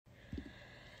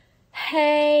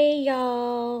Hey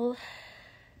y'all,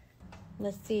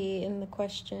 let's see in the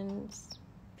questions.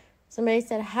 Somebody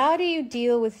said, how do you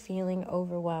deal with feeling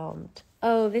overwhelmed?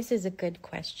 Oh, this is a good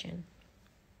question.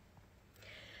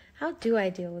 How do I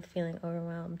deal with feeling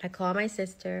overwhelmed? I call my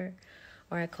sister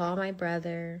or I call my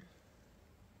brother,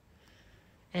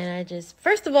 and I just,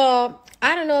 first of all,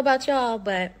 I don't know about y'all,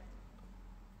 but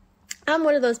I'm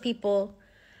one of those people,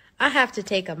 I have to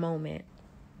take a moment.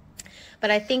 But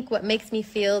I think what makes me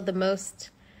feel the most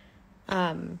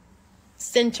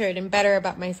centered and better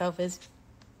about myself is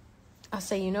I'll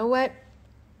say, you know what?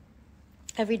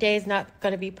 Every day is not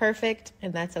going to be perfect,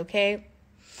 and that's okay.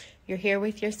 You're here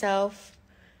with yourself.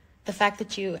 The fact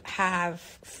that you have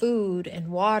food and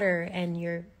water and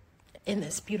you're in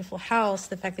this beautiful house,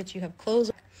 the fact that you have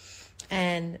clothes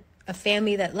and a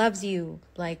family that loves you,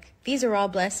 like, these are all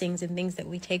blessings and things that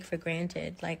we take for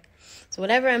granted. Like, so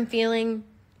whatever I'm feeling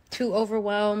too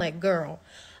overwhelmed, like, girl,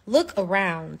 look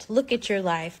around, look at your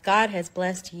life. God has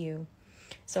blessed you.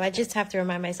 So I just have to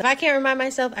remind myself. If I can't remind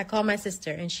myself, I call my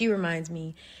sister and she reminds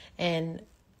me, and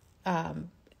or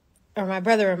my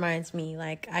brother reminds me.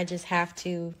 Like, I just have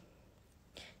to,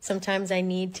 sometimes I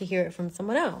need to hear it from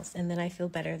someone else, and then I feel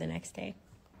better the next day.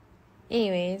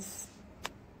 Anyways,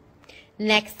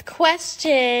 next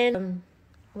question.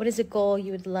 What is a goal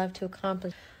you would love to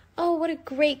accomplish? Oh, what a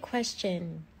great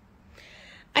question.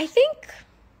 I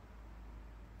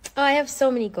have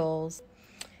so many goals.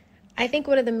 I think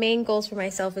one of the main goals for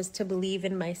myself is to believe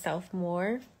in myself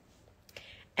more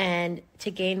and to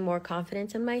gain more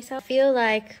confidence in myself. I feel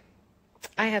like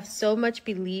I have so much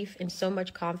belief and so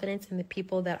much confidence in the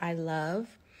people that I love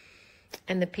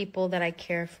and the people that I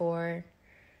care for.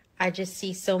 I just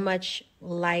see so much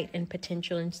light and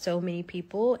potential in so many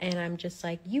people, and I'm just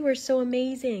like, you are so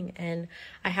amazing. And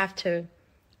I have to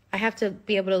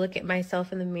be able to look at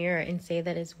myself in the mirror and say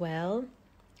that as well.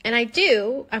 And I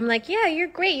do. I'm like, yeah, you're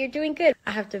great. You're doing good.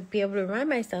 I have to be able to remind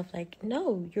myself, like,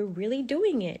 no, you're really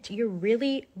doing it. You're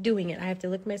really doing it. I have to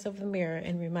look myself in the mirror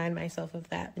and remind myself of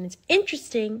that. And it's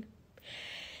interesting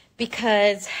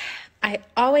because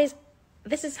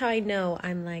this is how I know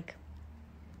I'm like,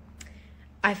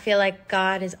 I feel like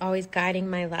God is always guiding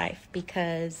my life,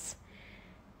 because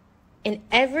in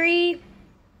every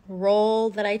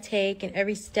role that I take and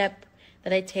every step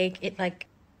that I take, it like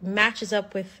matches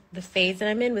up with the phase that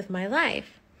I'm in with my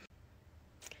life.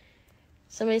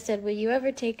 Somebody said, will you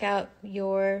ever take out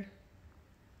your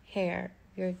hair,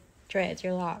 your dreads,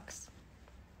 your locks?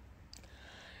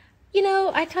 You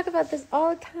know, I talk about this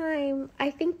all the time.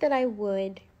 I think that I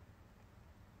would.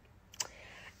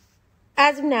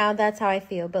 As of now, that's how I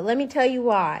feel. But let me tell you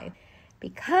why.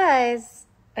 Because,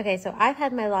 okay, so I've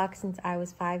had my locks since I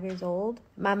was 5 years old.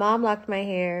 My mom locked my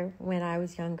hair when I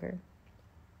was younger.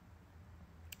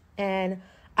 And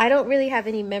I don't really have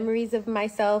any memories of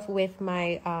myself with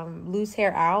my loose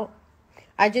hair out.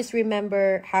 I just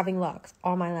remember having locks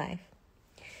all my life.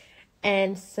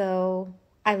 And so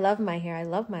I love my hair. I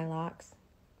love my locks.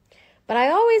 But I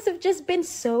always have just been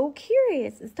so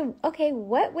curious as to, okay,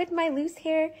 what would my loose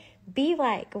hair be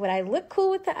like? Would I look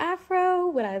cool with the afro?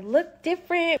 Would I look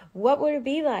different? What would it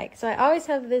be like? So I always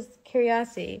have this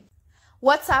curiosity.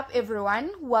 What's up,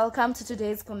 everyone? Welcome to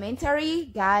today's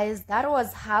commentary. Guys, that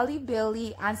was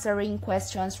Halle answering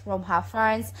questions from her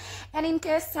fans. And in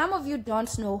case some of you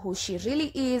don't know who she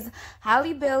really is,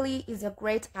 Halle is a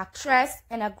great actress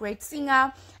and a great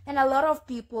singer, and a lot of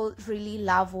people really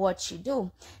love what she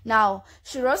do. Now,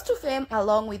 she rose to fame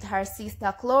along with her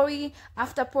sister Chloe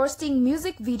after posting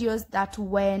music videos that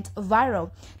went viral.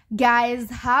 Guys,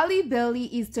 Halle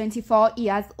is 24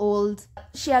 years old.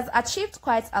 She has achieved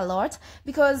quite a lot,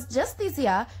 because just this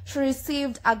year she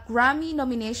received a Grammy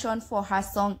nomination for her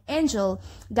song Angel.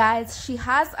 Guys, she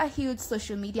has a huge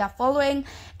social media following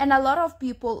and a lot of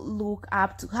people look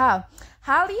up to her.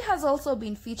 Halle has also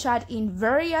been featured in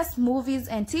various movies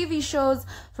and TV shows,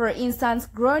 for instance,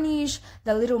 Grownish,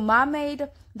 The Little Mermaid,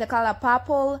 The Color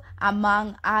Purple,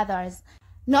 among others.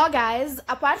 Now guys,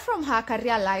 apart from her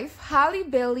career life,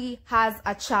 Halle has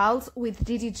a child with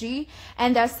DDG,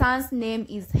 and their son's name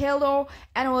is Halle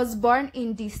and was born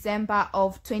in December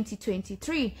of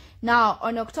 2023. Now,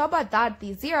 on October 3rd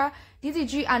this year,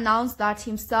 DDG announced that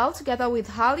himself together with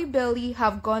Halle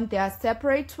have gone their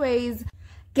separate ways.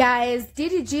 Guys,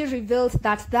 DDG revealed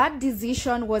that that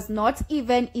decision was not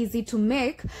even easy to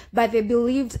make, but they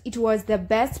believed it was the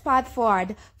best path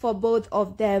forward for both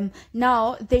of them.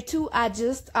 Now, the two are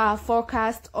just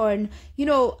focused on,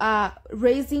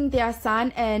 raising their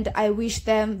son, and I wish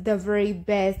them the very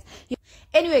best.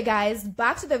 Anyway, guys,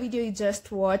 back to the video you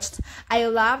just watched. I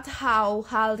loved how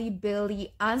Halle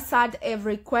Bailey answered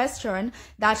every question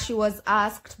that she was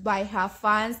asked by her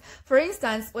fans. For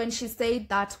instance, when she said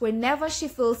that whenever she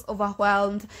feels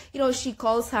overwhelmed, she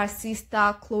calls her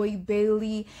sister Chloe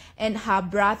Bailey and her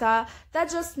brother.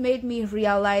 That just made me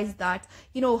realize that,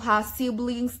 her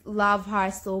siblings love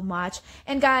her so much.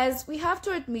 And guys, we have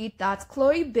to admit that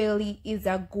Chloe Bailey is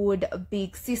a good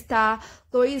big sister.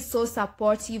 Chloe is so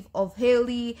supportive of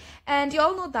Halle, and you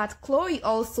all know that Chloe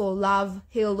also loves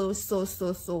Halle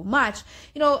so much.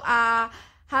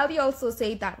 Halle also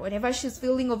said that whenever she's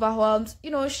feeling overwhelmed,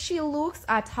 she looks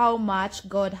at how much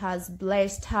God has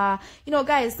blessed her.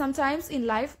 Guys, sometimes in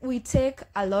life we take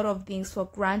a lot of things for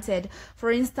granted.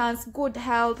 For instance, good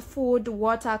health, food,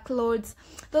 water, clothes.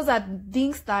 Those are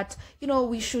things that,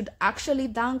 we should actually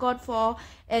thank God for.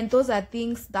 And those are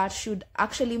things that should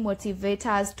actually motivate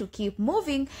us to keep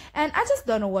moving. And I just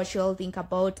don't know what you all think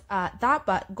about that,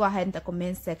 but go ahead in the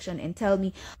comment section and tell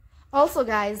me. Also,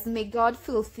 guys, may God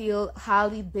fulfill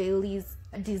Halle Bailey's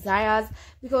desires,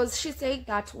 because she said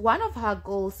that one of her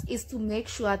goals is to make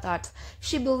sure that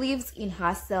she believes in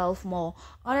herself more.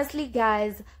 Honestly,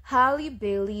 guys, Halle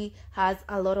Bailey has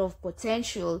a lot of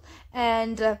potential,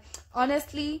 and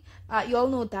honestly, you all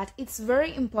know that it's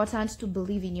very important to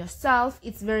believe in yourself.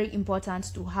 It's very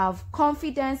important to have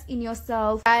confidence in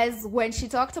yourself. Guys, when she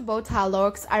talked about her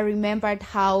locks, I remembered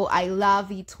how I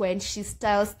love it when she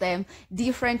styles them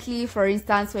differently. For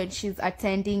instance, when she's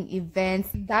attending events.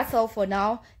 That's all for now.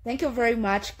 Thank you very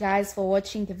much, guys, for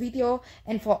watching the video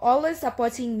and for always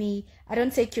supporting me. I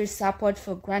don't take your support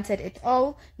for granted at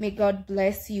all. May God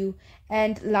bless you.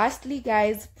 And lastly,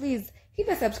 guys, please hit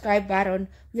the subscribe button.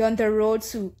 We're on the road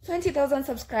to 20,000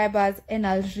 subscribers, and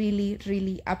I'll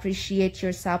really appreciate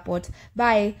your support.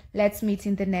 Bye. Let's meet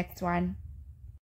in the next one.